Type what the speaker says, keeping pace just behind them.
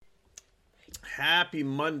Happy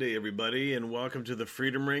Monday, everybody, and welcome to the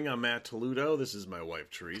Freedom Ring. I'm Matt Toludo. This is my wife,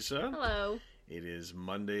 Teresa. Hello. It is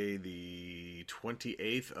Monday, the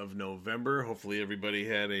 28th of November. Hopefully everybody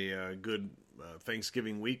had a good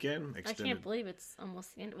Thanksgiving weekend. I can't believe it's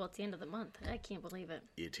almost the end. Well, it's the end of the month. I can't believe it.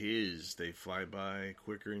 It is. They fly by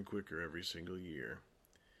quicker and quicker every single year.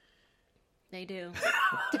 They do.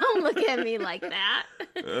 Don't look at me like that.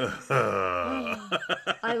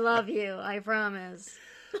 I love you. I promise.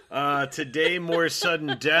 Today, more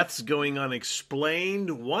sudden deaths going unexplained.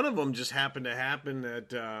 One of them just happened to happen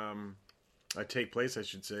take place, I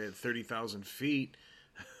should say, at 30,000 feet.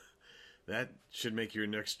 That should make your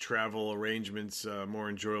next travel arrangements more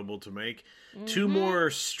enjoyable to make. Mm-hmm. 2 more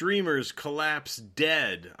streamers collapse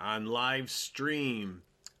dead on live stream.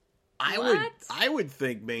 I would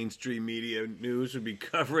think mainstream media news would be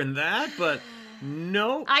covering that, but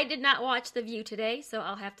no. I did not watch The View today, so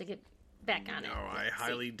I'll have to get back on it. No, I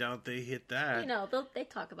highly doubt they hit that. You know, they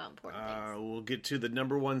talk about important things. We'll get to the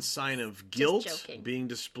number one sign of guilt being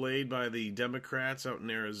displayed by the Democrats out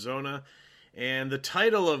in Arizona. And the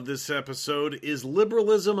title of this episode is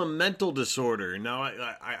Liberalism, a Mental Disorder. Now,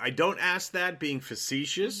 I don't ask that being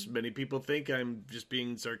facetious. Many people think I'm just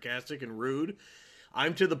being sarcastic and rude.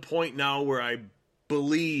 I'm to the point now where I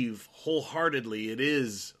believe wholeheartedly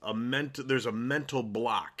there's a mental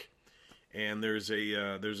block. And there's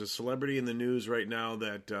a celebrity in the news right now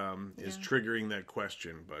that is triggering that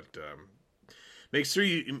question. But make sure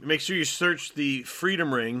you search the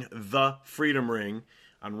Freedom Ring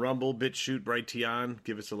on Rumble, BitChute, Brighteon.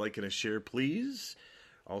 Give us a like and a share, please.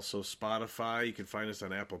 Also Spotify. You can find us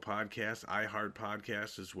on Apple Podcasts, iHeart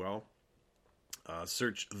Podcasts as well.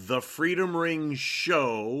 Search The Freedom Ring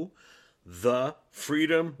Show. The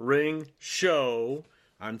Freedom Ring Show.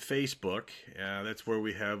 On Facebook, that's where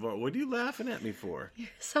we have. What are you laughing at me for? You're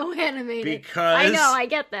so animated. Because I know, I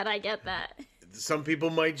get that. Some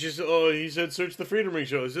people might just, he said search the Freedom Ring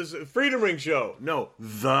Show. Is this a Freedom Ring Show? No,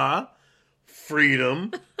 the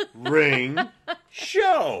Freedom Ring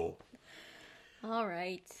Show. All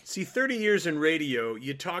right. See, 30 years in radio,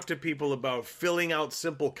 you talk to people about filling out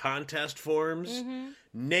simple contest forms,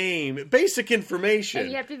 name, basic information.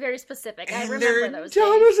 And you have to be very specific. I remember those days.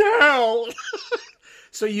 Dumb as hell.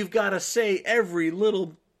 So you've got to say every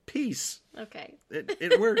little piece. Okay.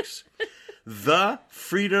 It works. The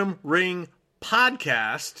Freedom Ring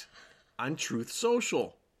Podcast on Truth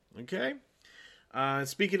Social. Okay?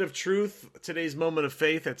 Speaking of truth, today's moment of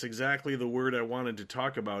faith, that's exactly the word I wanted to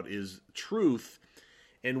talk about, is truth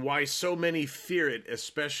and why so many fear it,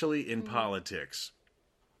 especially in politics.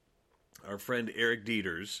 Our friend Eric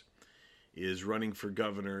Dieters is running for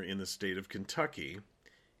governor in the state of Kentucky.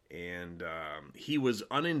 And he was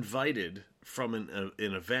uninvited from an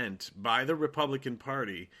event by the Republican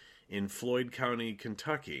Party in Floyd County,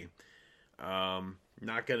 Kentucky.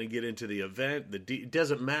 Not going to get into the event. It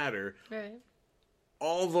doesn't matter. Right.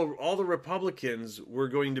 All the Republicans were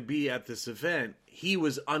going to be at this event. He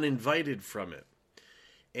was uninvited from it.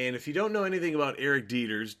 And if you don't know anything about Eric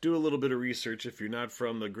Dieters, do a little bit of research if you're not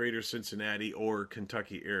from the greater Cincinnati or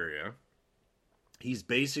Kentucky area. He's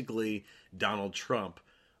basically Donald Trump.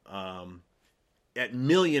 At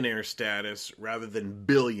millionaire status rather than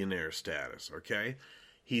billionaire status, okay?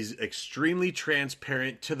 He's extremely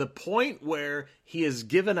transparent to the point where he has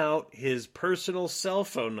given out his personal cell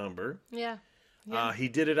phone number. Yeah. He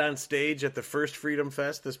did it on stage at the first Freedom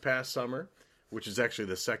Fest this past summer, which is actually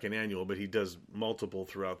the second annual, but he does multiple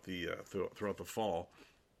throughout the fall.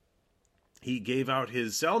 He gave out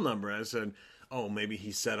his cell number as maybe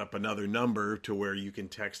he set up another number to where you can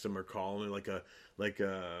text him or call him like a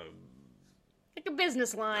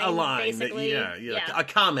business line. A line, basically. A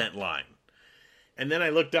comment line. And then I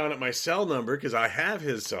look down at my cell number because I have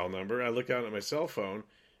his cell number. I look down at my cell phone,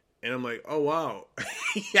 and I'm like, oh wow,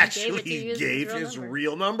 he actually gave his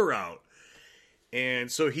real number out. And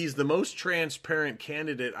so he's the most transparent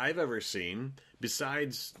candidate I've ever seen,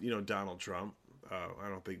 besides Donald Trump. I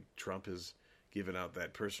don't think Trump has given out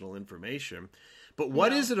that personal information. But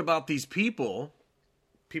what is it about these people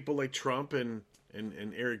like Trump and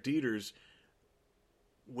Eric Dieters,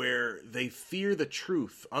 where they fear the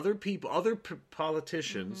truth? Other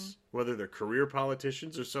politicians, whether they're career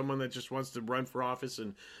politicians or someone that just wants to run for office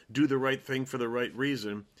and do the right thing for the right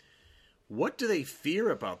reason, what do they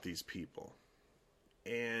fear about these people?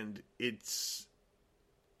 And it's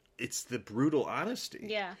the brutal honesty.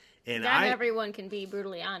 Yeah. And not everyone can be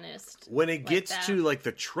brutally honest. When it gets to like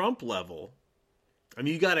the Trump level, I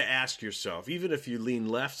mean, you got to ask yourself, even if you lean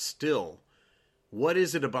left still, what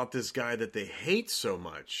is it about this guy that they hate so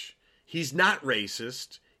much? He's not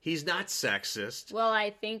racist. He's not sexist. Well, I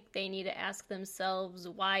think they need to ask themselves,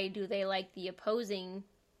 why do they like the opposing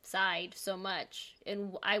side so much?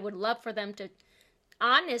 And I would love for them to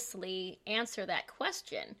honestly answer that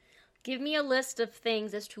question. Give me a list of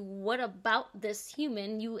things as to what about this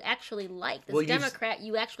human you actually like, this Democrat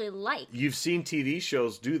you actually like. You've seen TV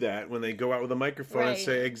shows do that when they go out with a microphone and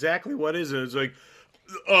say exactly what is it. It's like,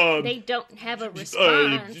 they don't have a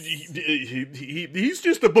response. He's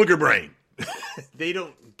just a booger brain. They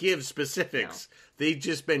don't give specifics. No. They've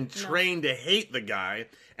just been trained to hate the guy,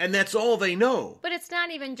 and that's all they know. But it's not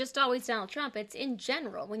even just always Donald Trump. It's in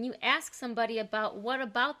general. When you ask somebody about what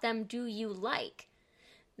about them do you like,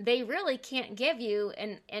 they really can't give you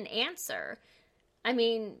an answer. I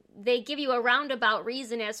mean, they give you a roundabout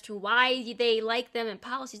reason as to why they like them and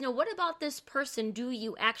policies. No, what about this person do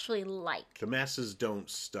you actually like? The masses don't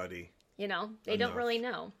study. They don't really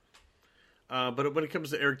know. But when it comes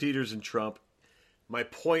to Eric Dieters and Trump, my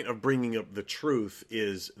point of bringing up the truth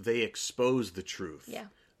is they expose the truth. Yeah.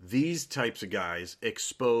 These types of guys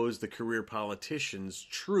expose the career politicians'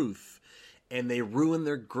 truth, and they ruin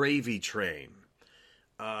their gravy train.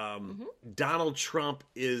 Donald Trump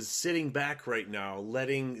is sitting back right now,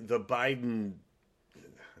 letting the Biden,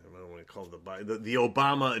 I don't want to call it the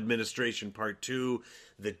Obama administration part 2,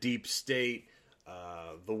 the deep state,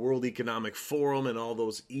 the World Economic Forum, and all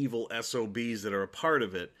those evil SOBs that are a part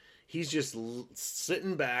of it. He's just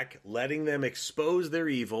sitting back, letting them expose their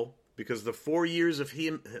evil, because the 4 years of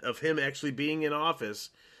him actually being in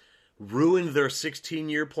office ruined their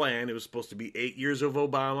 16-year plan. It was supposed to be 8 years of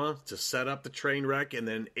Obama to set up the train wreck, and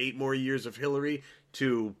then 8 more years of Hillary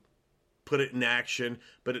to put it in action.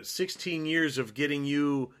 But it's 16 years of getting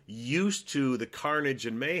you used to the carnage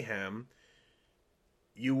and mayhem.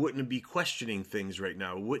 You wouldn't be questioning things right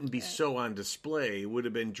now. It wouldn't be so on display. It would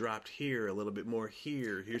have been dropped here, a little bit more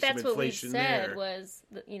here. Here's some inflation there. That's what we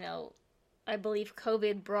said was, I believe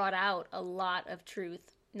COVID brought out a lot of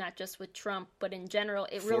truth, not just with Trump, but in general.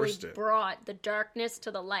 It really brought the darkness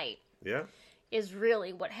to the light. Yeah. Is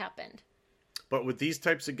really what happened. But with these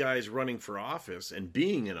types of guys running for office and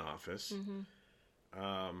being in office,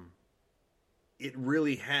 it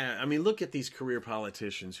really has. I mean, look at these career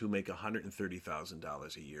politicians who make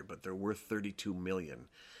 $130,000 a year, but they're worth $32 million.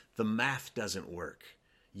 The math doesn't work.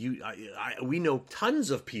 We know tons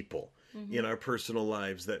of people in our personal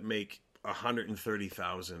lives that make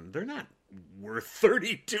 $130,000. They're not worth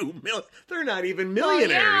 $32 million. They're not even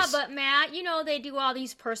millionaires. Well, yeah, but Matt, they do all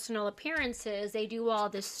these personal appearances. They do all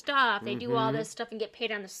this stuff. They do all this stuff and get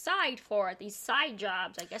paid on the side for it. These side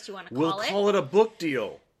jobs, I guess you want to call it. We'll call it a book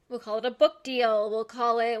deal. We'll call it a book deal. We'll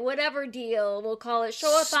call it whatever deal. We'll call it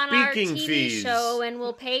show up on our TV show, and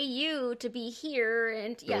we'll pay you to be here.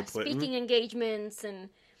 And speaking engagements, and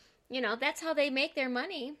that's how they make their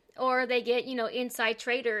money. Or they get inside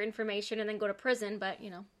trader information and then go to prison. But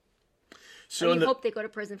so hope they go to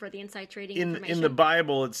prison for the inside trading information. In the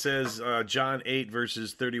Bible, it says John 8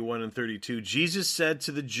 verses 31 and 32. Jesus said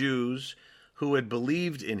to the Jews who had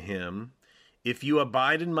believed in him, "If you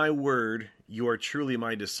abide in my word, you are truly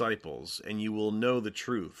my disciples, and you will know the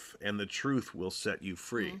truth, and the truth will set you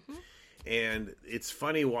free." And it's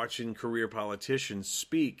funny watching career politicians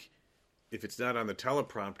speak. If it's not on the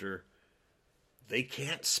teleprompter, they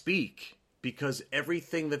can't speak because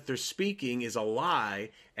everything that they're speaking is a lie,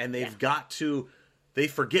 and they've got to. They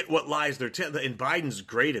forget what lies they're telling, and Biden's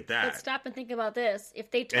great at that. But stop and think about this: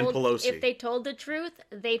 if they told the truth,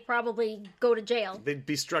 they'd probably go to jail. They'd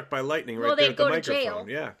be struck by lightning right there at the microphone. They'd go to jail,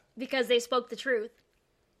 yeah, because they spoke the truth.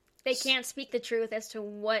 They can't speak the truth as to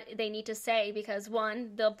what they need to say because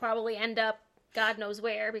one, they'll probably end up God knows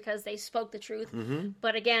where because they spoke the truth.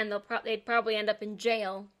 But again, they'd probably end up in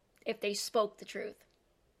jail if they spoke the truth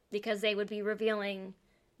because they would be revealing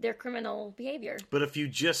their criminal behavior. But if you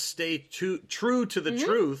just stay true to the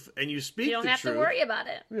truth and you speak the truth, you don't have to worry about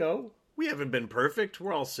it. We haven't been perfect.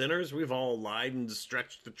 We're all sinners. We've all lied and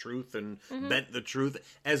stretched the truth and bent the truth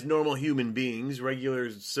as normal human beings, regular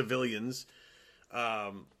civilians.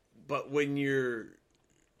 But when you're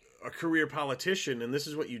a career politician and this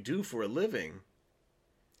is what you do for a living,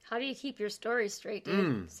 how do you keep your story straight,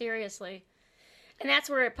 dude? Seriously. And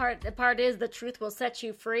that's where the part is the truth will set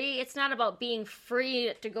you free. It's not about being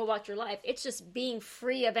free to go about your life. It's just being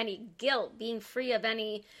free of any guilt, being free of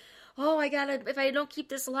any, if I don't keep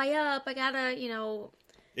this lie up, I gotta,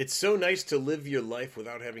 It's so nice to live your life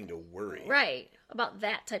without having to worry. Right. About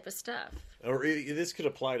that type of stuff. Or this could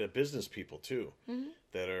apply to business people, too,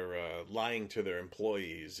 that are lying to their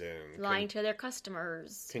employees and lying to their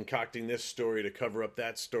customers. Concocting this story to cover up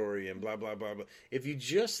that story and blah, blah, blah, blah. If you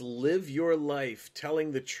just live your life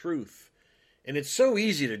telling the truth, and it's so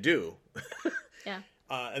easy to do. Yeah.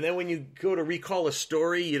 And then when you go to recall a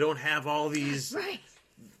story, you don't have all these, right.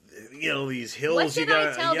 These hills. What did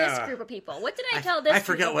I tell this group of people? What did I tell this? I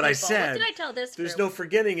forgot what I said. What did I tell this group? There's no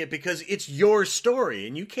forgetting it because it's your story,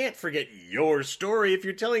 and you can't forget your story if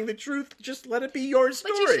you're telling the truth. Just let it be your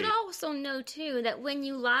story. But you should also know too that when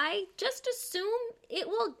you lie, just assume it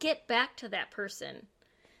will get back to that person.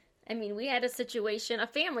 I mean, we had a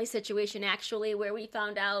family situation actually, where we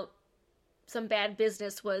found out some bad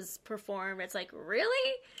business was performed. It's like,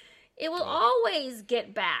 really? It will always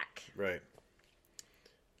get back. Right.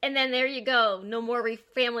 And then there you go. No more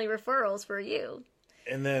family referrals for you.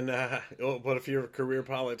 And then, but if you're a career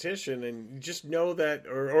politician and you just know that,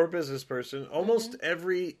 or business person, almost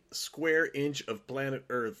every square inch of planet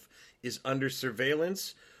Earth is under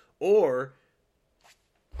surveillance, or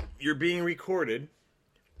you're being recorded,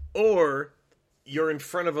 or you're in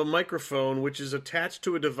front of a microphone which is attached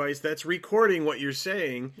to a device that's recording what you're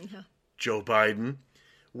saying. Yeah. Joe Biden.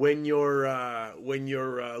 When you're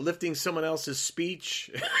lifting someone else's speech,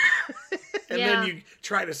 and then you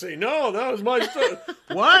try to say, "No, that was my stuff."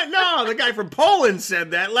 What? No, the guy from Poland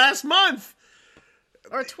said that last month,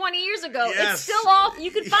 or 20 years ago. Yes. It's still all you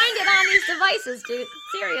can find it on these devices, dude.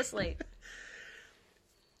 Seriously.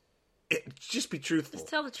 Just be truthful. Just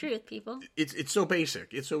tell the truth, people. It's so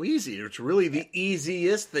basic. It's so easy. It's really the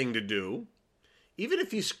easiest thing to do. Even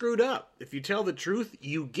if you screwed up, if you tell the truth,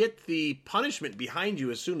 you get the punishment behind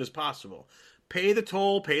you as soon as possible. Pay the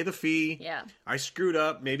toll, pay the fee. Yeah. I screwed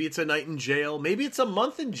up. Maybe it's a night in jail. Maybe it's a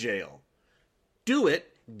month in jail. Do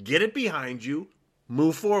it. Get it behind you.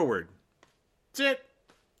 Move forward. That's it.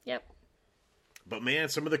 Yep. But man,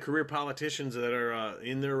 some of the career politicians that are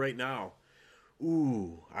in there right now,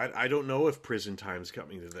 I don't know if prison time's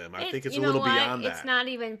coming to them. I think it's a little beyond that. It's not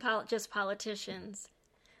even just politicians.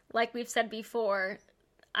 Like we've said before,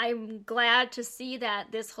 I'm glad to see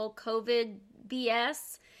that this whole COVID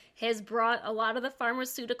BS has brought a lot of the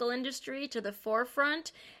pharmaceutical industry to the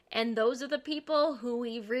forefront. And those are the people who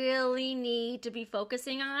we really need to be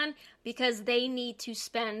focusing on, because they need to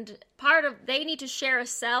they need to share a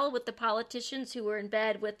cell with the politicians who are in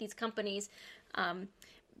bed with these companies.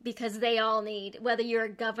 Because they all need, whether you're a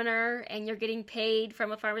governor and you're getting paid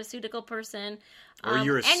from a pharmaceutical person, or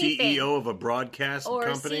you're a CEO of a broadcast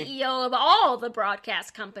company, or CEO of all the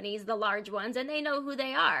broadcast companies, the large ones, and they know who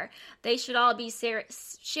they are. They should all be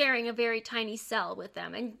sharing a very tiny cell with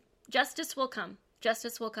them, and justice will come.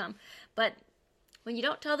 Justice will come. But when you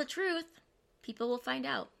don't tell the truth, people will find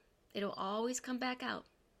out. It'll always come back out.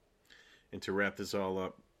 And to wrap this all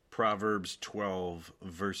up, Proverbs 12,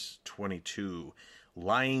 verse 22.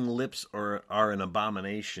 Lying lips are an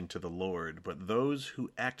abomination to the Lord, but those who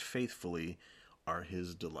act faithfully are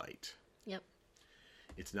his delight. Yep.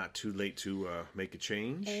 It's not too late to make a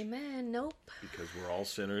change. Amen. Nope. Because we're all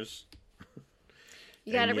sinners.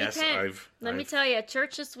 You got to repent. Let me tell you,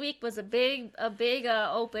 church this week was a big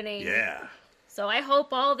opening. Yeah. So I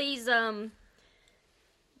hope all these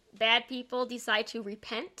bad people decide to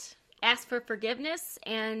repent. Ask for forgiveness,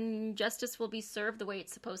 and justice will be served the way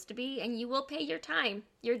it's supposed to be, and you will pay your time,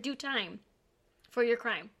 your due time, for your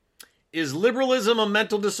crime. Is liberalism a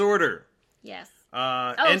mental disorder? Yes.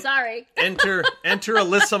 Sorry. enter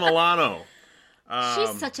Alyssa Milano.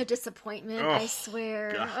 She's such a disappointment, I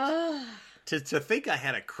swear. To think I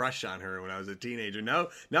had a crush on her when I was a teenager. Now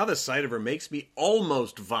the sight of her makes me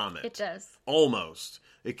almost vomit. It does. Almost.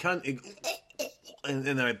 And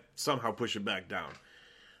then I somehow push it back down.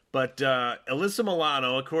 But Alyssa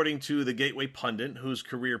Milano, according to the Gateway Pundit, whose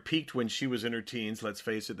career peaked when she was in her teens, let's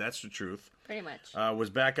face it, that's the truth. Pretty much. Was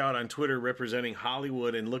back out on Twitter representing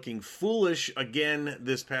Hollywood and looking foolish again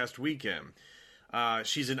this past weekend.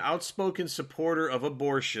 She's an outspoken supporter of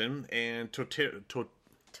abortion and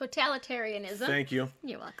totalitarianism. Thank you.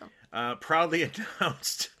 You're welcome. Proudly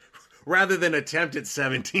announced, rather than attempted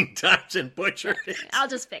 17 times and butchered it. I'll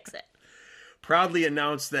just fix it. Proudly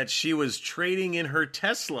announced that she was trading in her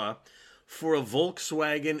Tesla for a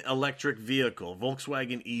Volkswagen electric vehicle,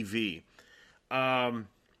 Volkswagen EV.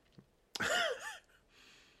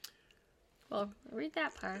 Well, read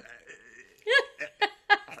that part.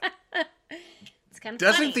 It's kind of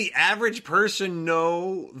Doesn't the average person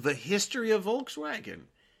know the history of Volkswagen?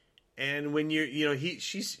 And when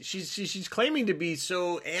she's claiming to be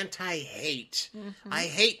so anti-hate. Mm-hmm. I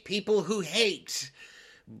hate people who hate.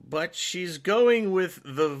 But she's going with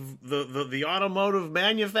the automotive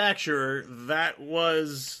manufacturer that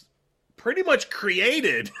was pretty much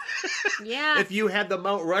created. Yeah. If you had the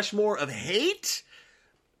Mount Rushmore of hate,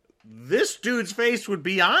 this dude's face would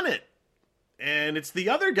be on it. And it's the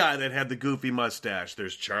other guy that had the goofy mustache.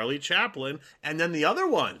 There's Charlie Chaplin, and then the other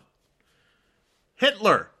one,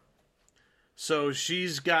 Hitler. So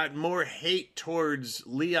she's got more hate towards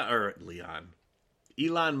Elon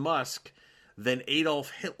Musk than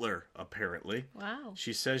Adolf Hitler, apparently. Wow.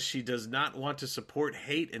 She says she does not want to support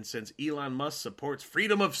hate, and since Elon Musk supports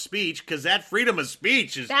freedom of speech, because that freedom of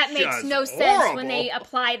speech is that makes no sense when they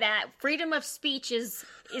apply that. Freedom of speech is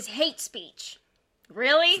hate speech.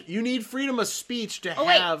 Really? You need freedom of speech to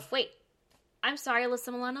have... Wait. I'm sorry,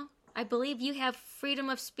 Alyssa Milano. I believe you have freedom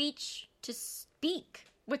of speech to speak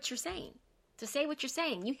what you're saying. To say what you're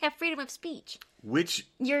saying. You have freedom of speech.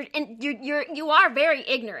 You are very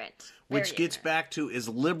ignorant. Which gets back to, is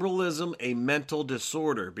liberalism a mental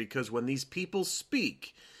disorder? Because when these people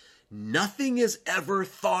speak, nothing is ever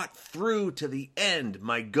thought through to the end.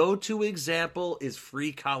 My go-to example is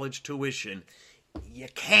free college tuition. You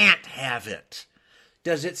can't have it.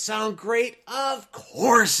 Does it sound great? Of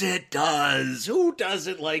course it does. Who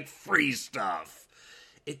doesn't like free stuff?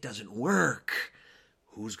 It doesn't work.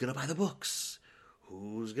 Who's going to buy the books?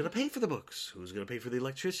 Who's going to pay for the books? Who's going to pay for the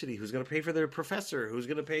electricity? Who's going to pay for their professor? Who's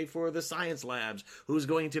going to pay for the science labs? Who's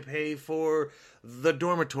going to pay for the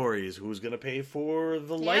dormitories? Who's going to pay for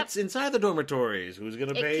the lights inside the dormitories? Who's going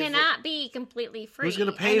to pay It cannot be completely free. Who's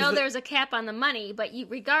going to pay? I know there's a cap on the money, but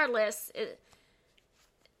regardless...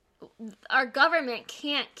 our government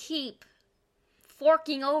can't keep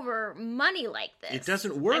forking over money like this. It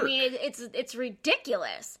doesn't work. I mean, it's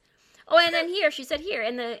ridiculous. Oh, and then she said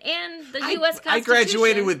in the U.S. Constitution, I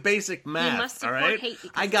graduated with basic math. You must support all right, hate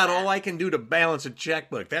I got all I can do to balance a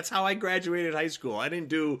checkbook. That's how I graduated high school. I didn't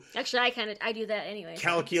do. Actually, I do that anyway.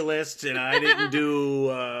 Calculus, and I didn't do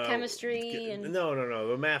chemistry and no,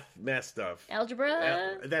 the math stuff.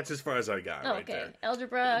 Algebra. That's as far as I got. Oh, right okay, there.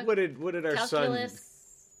 algebra. What did our calculus, son?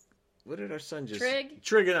 What did our son just...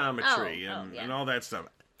 Trigonometry and all that stuff.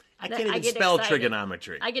 I can't even spell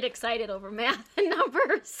trigonometry. I get excited over math and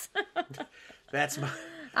numbers. That's my...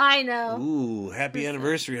 I know. Ooh, happy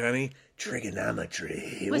anniversary, honey.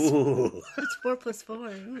 Trigonometry. What's 4 plus 4?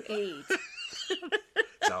 Ooh, 8.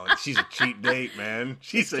 So, she's a cheap date, man.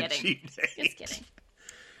 She's a cheap date. Just kidding.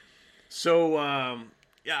 So,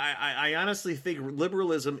 I honestly think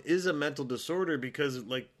liberalism is a mental disorder because,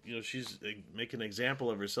 she's making an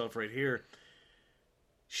example of herself right here.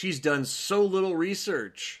 She's done so little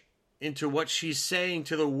research into what she's saying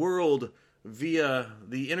to the world via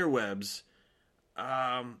the interwebs.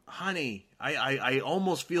 Honey, I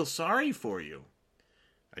almost feel sorry for you.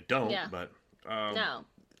 I don't, but... No.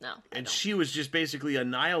 And she was just basically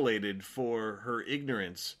annihilated for her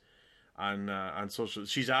ignorance on social.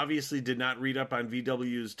 She's obviously did not read up on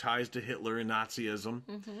VW's ties to Hitler and Nazism.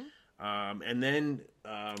 Mm-hmm. And then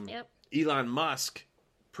Elon Musk,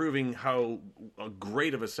 proving how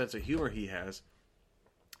great of a sense of humor he has,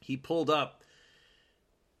 he pulled up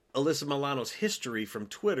Alyssa Milano's history from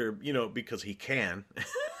Twitter, because he can.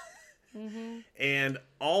 Mm-hmm. And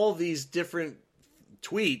all these different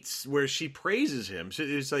tweets where she praises him. So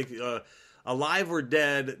it's like... alive or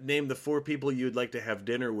dead, name the 4 people you'd like to have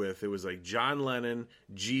dinner with. It was like John Lennon,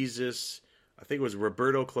 Jesus, I think it was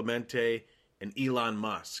Roberto Clemente, and Elon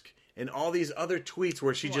Musk. And all these other tweets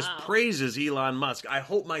where she just praises Elon Musk. I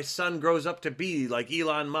hope my son grows up to be like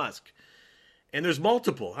Elon Musk. And there's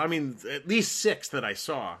multiple. I mean, at least 6 that I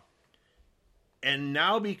saw. And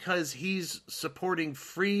now because he's supporting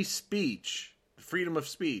free speech, freedom of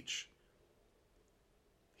speech,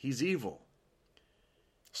 he's evil.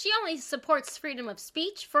 She only supports freedom of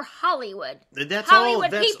speech for Hollywood. That's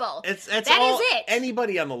Hollywood all, people. That is it.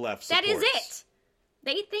 Anybody on the left supports. That is it.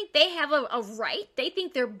 They think they have a right. They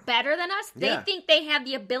think they're better than us. They think they have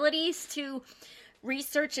the abilities to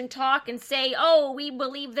research and talk and say, "Oh, we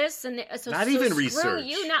believe this," and so not even screw research.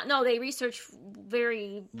 You. No, they research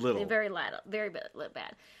very little, very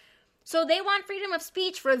bad. So they want freedom of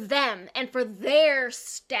speech for them and for their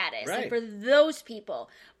status and for those people,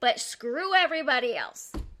 but screw everybody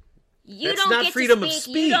else. That's don't not get freedom to speak. Of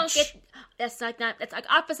speech. You don't get. That's like not. That's like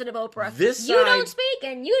opposite of Oprah. Don't speak,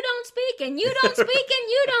 and you don't speak, and you don't speak, and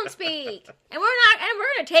you don't speak, and we're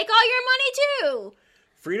gonna take all your money too.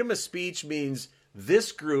 Freedom of speech means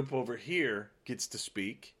this group over here gets to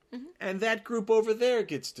speak, and that group over there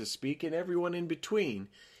gets to speak, and everyone in between.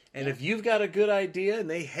 And if you've got a good idea and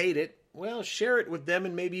they hate it, well, share it with them,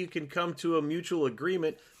 and maybe you can come to a mutual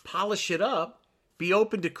agreement. Polish it up, be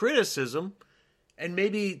open to criticism. And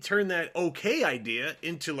maybe turn that okay idea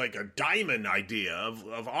into like a diamond idea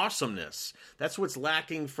of awesomeness. That's what's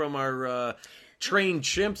lacking from our trained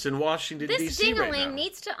chimps in Washington, D.C. This right now. dingling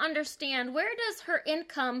needs to understand, where does her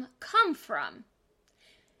income come from? That is it. That is it. They think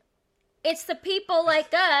they have a right. They think they have the abilities to research and talk and say, "Oh, we believe this," and so screw you. No, It's the people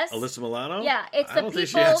like us. Alyssa Milano? Yeah, it's the people. I don't think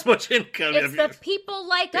she has much income. It's the people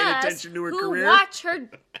like us who watch her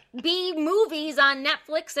B movies on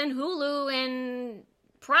Netflix and Hulu and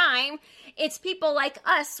Prime. It's people like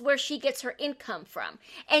us where she gets her income from.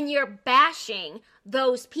 And you're bashing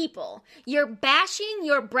those people. You're bashing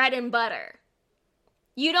your bread and butter.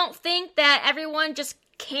 You don't think that everyone just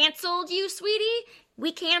canceled you, sweetie?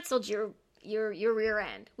 We canceled your rear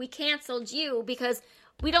end. We canceled you because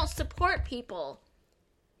we don't support people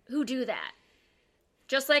who do that.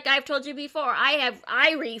 Just like I've told you before,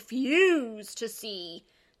 I refuse to see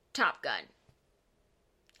Top Gun.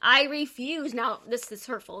 I refuse. Now, this is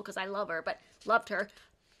hurtful because I love her, but loved her.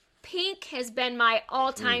 Pink has been my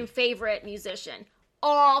all-time favorite musician.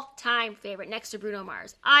 All-time favorite, next to Bruno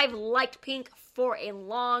Mars. I've liked Pink for a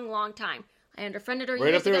long, long time. I unfriended her right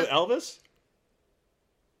years up there ago. with Elvis?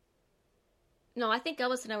 No, I think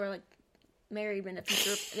Elvis and I were like married in a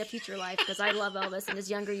future life because I love Elvis in his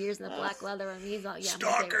younger years in the black leather and he's all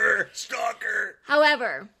stalker.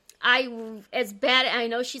 However, I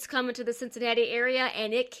know she's coming to the Cincinnati area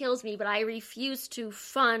and it kills me, but I refuse to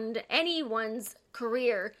fund anyone's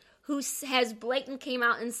career who has blatant came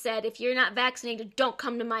out and said, if you're not vaccinated, don't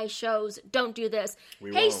come to my shows, don't do this.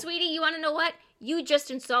 Hey, sweetie, you want to know what? You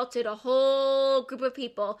just insulted a whole group of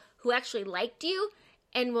people who actually liked you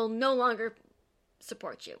and will no longer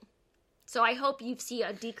support you. So I hope you see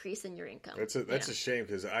a decrease in your income. That's a shame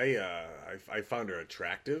because I found her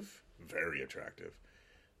attractive, very attractive.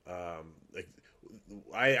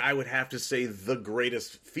 I would have to say the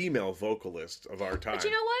greatest female vocalist of our time. But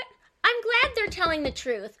you know what? I'm glad they're telling the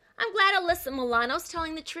truth. I'm glad Alyssa Milano's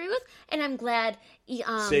telling the truth, and I'm glad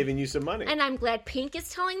saving you some money. And I'm glad Pink is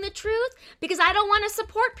telling the truth because I don't want to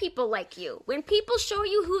support people like you. When people show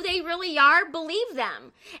you who they really are, believe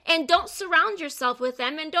them, and don't surround yourself with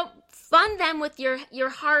them, and don't fund them with your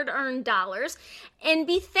hard-earned dollars, and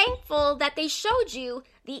be thankful that they showed you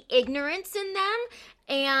the ignorance in them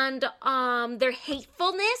and their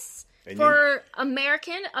hatefulness. And for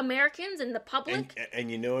Americans and the public. And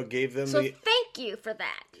you know what gave them thank you for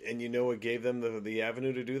that. And you know what gave them the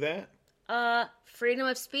avenue to do that? Freedom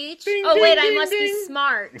of speech? Ding, oh, ding, wait, ding, I must ding. be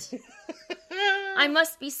smart. I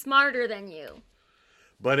must be smarter than you.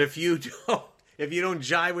 But if you don't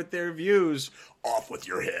jive with their views, off with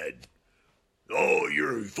your head. Oh,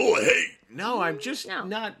 you're full of hate. No, I'm just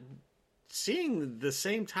not seeing the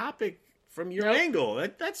same topic from your angle.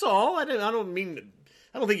 That's all. I don't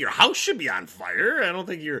think your house should be on fire. I don't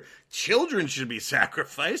think your children should be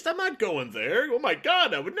sacrificed. I'm not going there. Oh my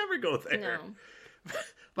God, I would never go there. No.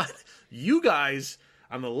 But you guys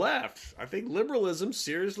on the left, I think liberalism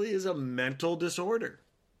seriously is a mental disorder.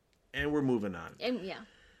 And we're moving on.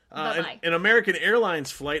 An American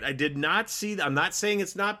Airlines flight, I did not see. I'm not saying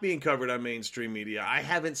it's not being covered on mainstream media. I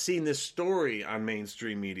haven't seen this story on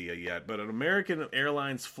mainstream media yet. But an American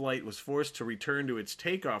Airlines flight was forced to return to its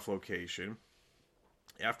takeoff location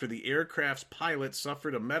after the aircraft's pilot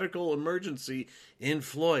suffered a medical emergency in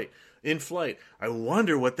flight. I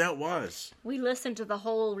wonder what that was. We listened to the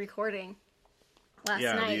whole recording last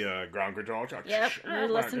night. Yeah, the ground control. Yep, we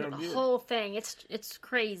listened to the whole thing. It's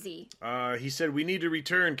crazy. He said, we need to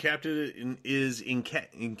return. Captain is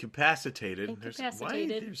incapacitated.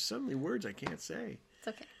 There's so many words I can't say. It's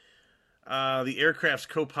okay. The aircraft's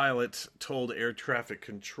co-pilot told air traffic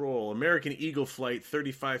control American Eagle Flight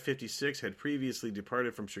 3556 had previously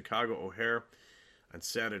departed from Chicago O'Hare on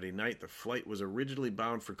Saturday night. The flight was originally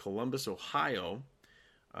bound for Columbus, Ohio.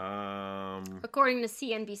 According to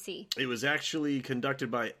CNBC. It was actually conducted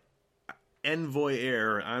by Envoy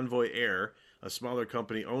Air, a smaller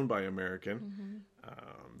company owned by American. Mm-hmm.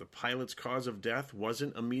 The pilot's cause of death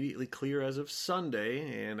wasn't immediately clear as of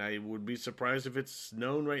Sunday, and I would be surprised if it's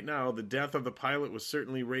known right now. The death of the pilot was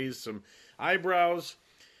certainly raised some eyebrows.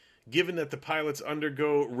 Given that the pilots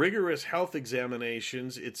undergo rigorous health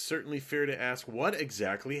examinations, it's certainly fair to ask what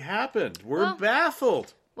exactly happened. We're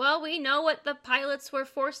baffled. Well, we know what the pilots were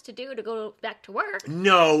forced to do to go back to work.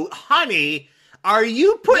 No, honey. Are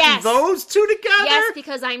you putting those two together? Yes,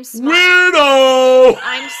 because I'm smart. Weirdo!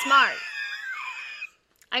 I'm smart.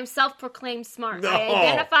 I'm self-proclaimed smart. No. I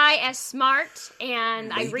identify as smart,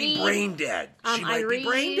 and I read. Brain dead. She might be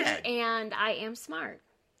brain dead. And I am smart.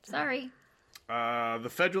 Sorry. The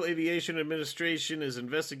Federal Aviation Administration is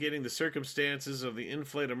investigating the circumstances of the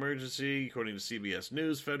in-flight emergency. According to CBS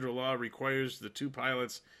News, federal law requires the two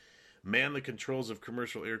pilots man the controls of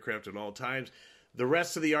commercial aircraft at all times. The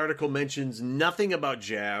rest of the article mentions nothing about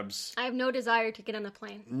jabs. I have no desire to get on a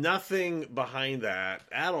plane. Nothing behind that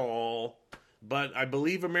at all. But I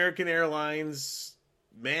believe American Airlines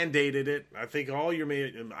mandated it. I think all your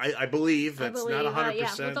I believe that's not 100%.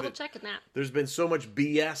 Yeah, we'll double checking that. There's been so much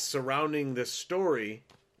BS surrounding this story.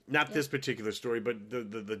 Not this particular story, but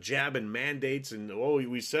the jab and mandates and,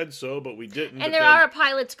 we said so, but we didn't. And there are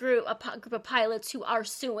a group of pilots who are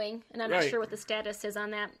suing, and I'm not sure what the status is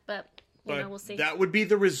on that, but we'll see. That would be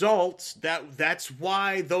the result. That's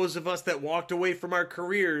why those of us that walked away from our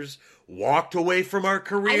careers. I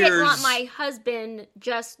didn't want my husband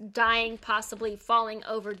just dying, possibly falling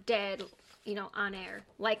over dead, on air,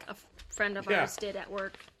 like a friend of ours did at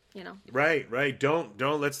work. Right. Don't.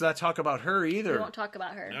 Let's not talk about her either. We won't talk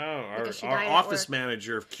about her. No, our office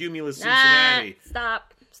manager of Cumulus Cincinnati.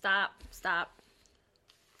 Stop.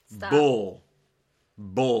 Bull.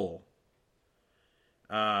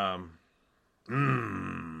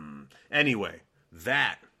 Anyway,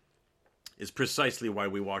 that is precisely why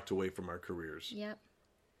we walked away from our careers. Yep.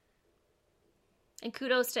 And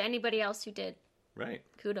kudos to anybody else who did. Right.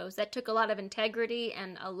 Kudos. That took a lot of integrity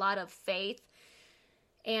and a lot of faith.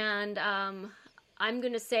 And I'm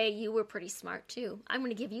going to say you were pretty smart, too. I'm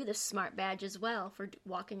going to give you the smart badge as well for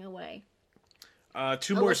walking away.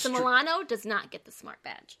 Alyssa Milano does not get the smart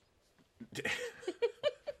badge.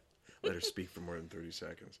 Let her speak for more than 30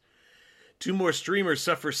 seconds. 2 more streamers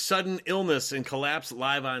suffer sudden illness and collapse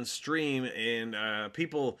live on stream. And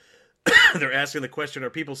people... They're asking the question, are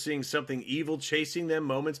people seeing something evil chasing them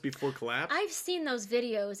moments before collapse? I've seen those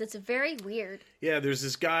videos. It's very weird. Yeah, there's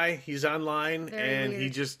this guy. He's online, and he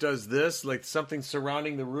just does this, like something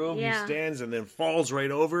surrounding the room. Yeah. He stands and then falls right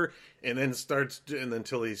over and then starts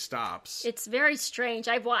until he stops. It's very strange.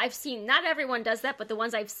 I've seen, not everyone does that, but the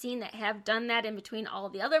ones I've seen that have done that in between all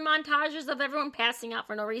the other montages of everyone passing out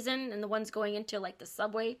for no reason and the ones going into like the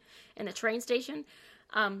subway and the train station.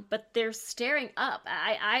 But they're staring up.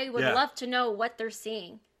 I would love to know what they're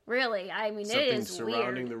seeing. Really, I mean, something it is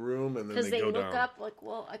surrounding the room, and then they go down. Because they look up like,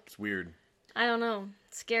 well, it's weird. I don't know.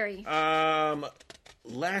 It's scary.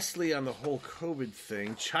 Lastly, on the whole COVID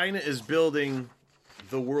thing, China is building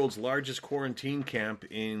the world's largest quarantine camp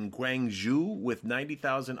in Guangzhou with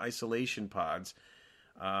 90,000 isolation pods.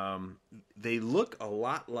 They look a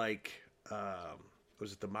lot like.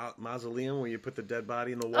 Was it the mausoleum where you put the dead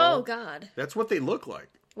body in the wall? Oh, God. That's what they look like.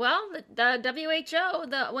 Well, the WHO,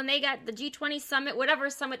 when they got the G20 summit, whatever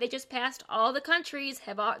summit they just passed, all the countries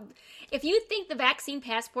have... If you think the vaccine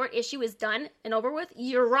passport issue is done and over with,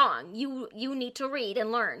 you're wrong. You need to read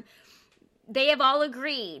and learn. They have all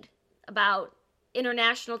agreed about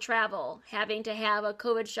international travel, having to have a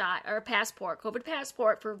COVID shot or a COVID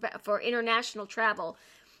passport for international travel.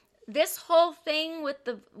 This whole thing with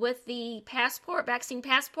the vaccine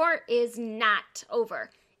passport is not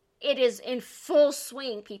over. It is in full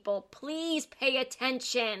swing, people. Please pay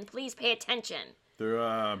attention.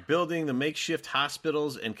 They're building the makeshift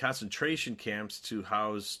hospitals and concentration camps to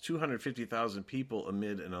house 250,000 people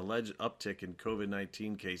amid an alleged uptick in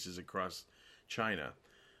COVID-19 cases across China.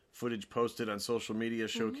 Footage posted on social media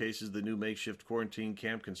showcases the new makeshift quarantine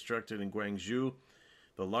camp constructed in Guangzhou,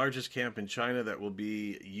 the largest camp in China that will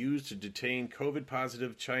be used to detain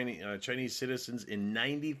COVID-positive Chinese citizens in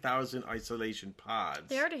 90,000 isolation pods.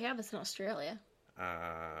 They already have this in Australia.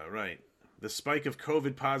 Right. The spike of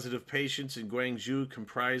COVID-positive patients in Guangzhou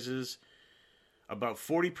comprises about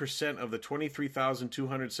 40% of the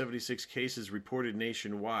 23,276 cases reported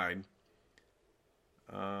nationwide.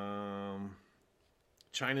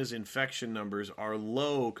 China's infection numbers are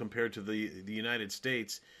low compared to the United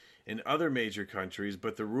States and other major countries,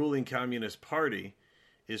 but the ruling Communist Party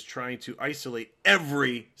is trying to isolate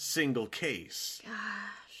every single case.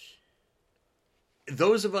 Gosh.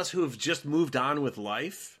 Those of us who have just moved on with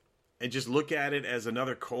life and just look at it as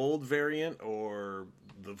another cold variant or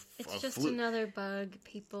it's just flu. Another bug,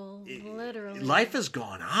 people. Literally. Life has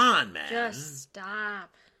gone on, man. Just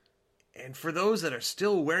stop. And for those that are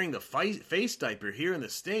still wearing the face diaper here in the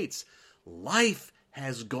States, life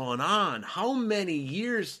has gone on. How many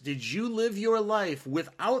years did you live your life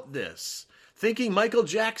without this? Thinking Michael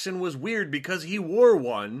Jackson was weird because he wore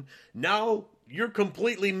one. Now you're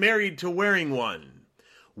completely married to wearing one.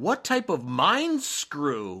 What type of mind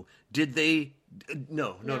screw did they...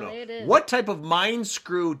 No. What type of mind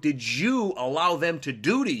screw did you allow them to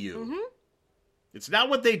do to you? Mm-hmm. It's not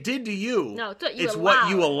what they did to you. No, it's what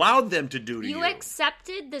you allowed them to do to you. You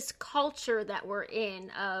accepted this culture that we're in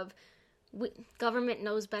of... government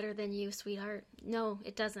knows better than you, sweetheart. No,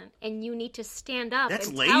 it doesn't. And you need to stand up and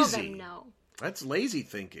tell them no. That's lazy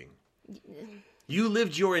thinking. You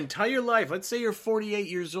lived your entire life. Let's say you're 48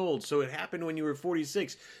 years old, so it happened when you were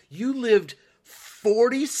 46. You lived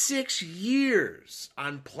 46 years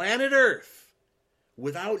on planet Earth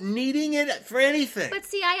without needing it for anything. But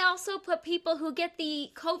see, I also put people who get the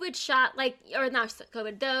COVID shot,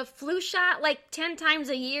 the flu shot 10 times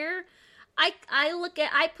a year.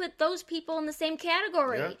 I put those people in the same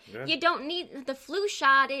category. Yeah. You don't need, the flu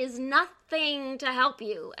shot is nothing to help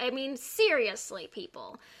you. I mean, seriously,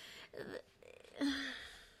 people.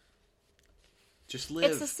 Just live.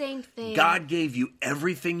 It's the same thing. God gave you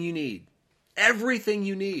everything you need. Everything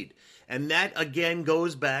you need. And that, again,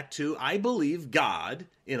 goes back to, I believe God,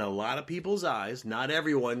 in a lot of people's eyes, not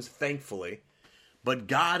everyone's, thankfully, but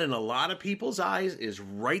God, in a lot of people's eyes, is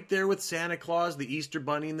right there with Santa Claus, the Easter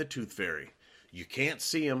Bunny, and the Tooth Fairy. You can't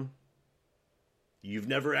see him. You've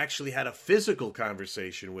never actually had a physical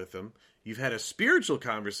conversation with him. You've had a spiritual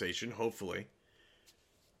conversation, hopefully.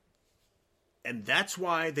 And that's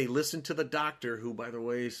why they listen to the doctor, who, by the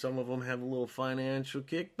way, some of them have a little financial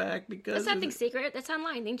kickback because... That's nothing secret. That's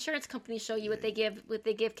online. The insurance companies show you what they give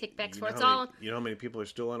kickbacks for. You know how many people are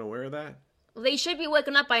still unaware of that? Well, they should be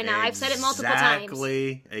waking up by now. I've said it multiple times.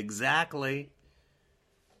 Exactly.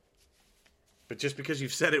 But just because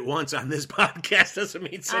you've said it once on this podcast doesn't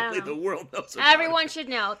mean suddenly the world knows about Everyone should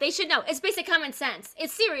know. They should know. It's basic common sense.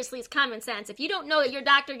 It's common sense. If you don't know that your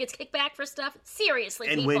doctor gets kickback for stuff, seriously,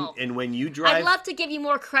 people. When you drive... I'd love to give you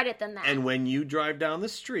more credit than that. And when you drive down the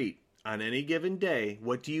street on any given day,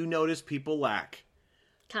 what do you notice people lack?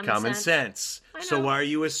 Common sense. So why are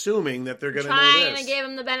you assuming that they're going to know this? Trying to give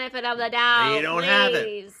them the benefit of the doubt. They don't have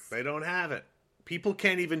it. They don't have it. People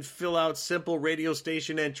can't even fill out simple radio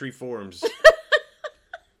station entry forms.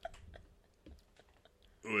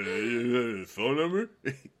 Phone number?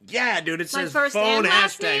 Yeah, dude, it says phone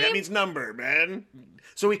hashtag. That means number, man.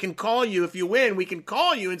 So we can call you if you win. We can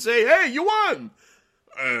call you and say, hey, you won.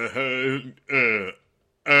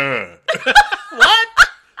 What?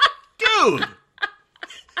 Dude.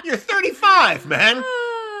 You're 35, man.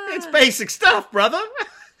 It's basic stuff, brother.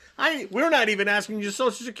 We're not even asking you your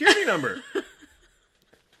social security number.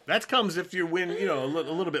 That comes if you win, a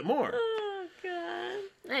little bit more. Oh,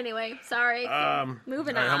 God. Anyway, sorry.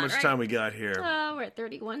 Moving on. How much time we got here? We're at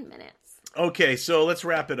 31 minutes. Okay, so let's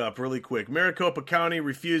wrap it up really quick. Maricopa County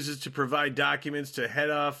refuses to provide documents to the head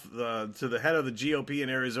of the GOP in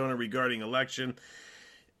Arizona regarding election.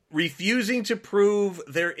 Refusing to prove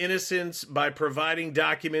their innocence by providing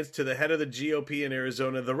documents to the head of the GOP in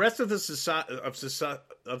Arizona, the rest of the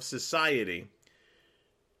society,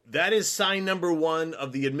 that is sign number one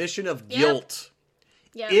of the admission of guilt.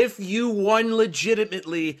 Yep. If you won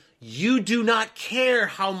legitimately, you do not care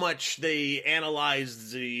how much they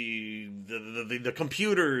analyze the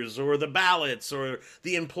computers or the ballots or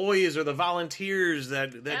the employees or the volunteers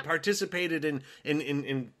that participated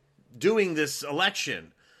in doing this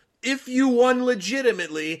election. If you won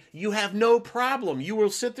legitimately, you have no problem. You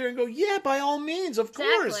will sit there and go, yeah, by all means, of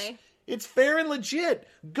course. It's fair and legit.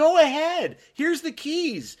 Go ahead. Here's the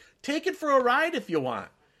keys. Take it for a ride if you want.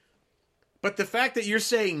 But the fact that you're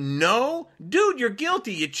saying no, dude, you're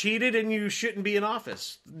guilty. You cheated and you shouldn't be in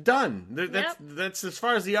office. Done. That's as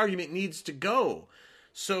far as the argument needs to go.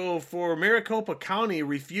 So for Maricopa County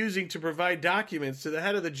refusing to provide documents to the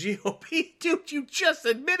head of the GOP, dude, you just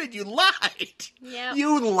admitted you lied. Yeah.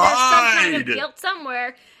 You lied. There's some kind of guilt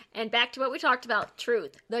somewhere. And back to what we talked about,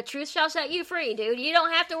 truth. The truth shall set you free, dude. You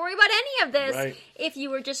don't have to worry about any of this. Right. If you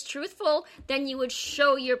were just truthful, then you would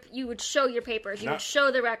show your papers. You would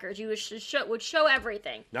show the records. You would show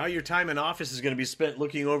everything. Now your time in office is going to be spent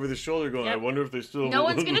looking over the shoulder going, I wonder if they still... No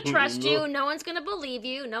one's going to trust you. No one's going to believe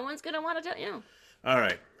you. No one's going to want to tell you. All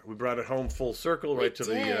right. We brought it home full circle we did.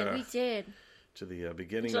 To the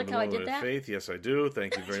beginning of the moment of faith. Yes, I do.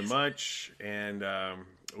 Thank you very much. And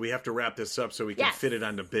we have to wrap this up so we can fit it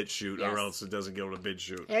onto BitChute, or else it doesn't go to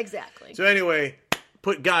BitChute. Exactly. So anyway,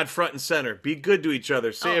 put God front and center. Be good to each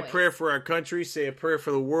other. Say a prayer for our country. Say a prayer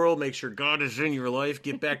for the world. Make sure God is in your life.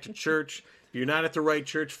 Get back to church. If you're not at the right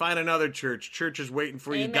church, find another church. Church is waiting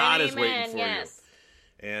for you. God is waiting for you.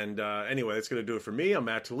 And anyway, that's going to do it for me. I'm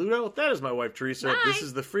Matt Toludo. That is my wife, Teresa. Bye. This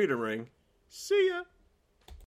is the Freedom Ring. See ya.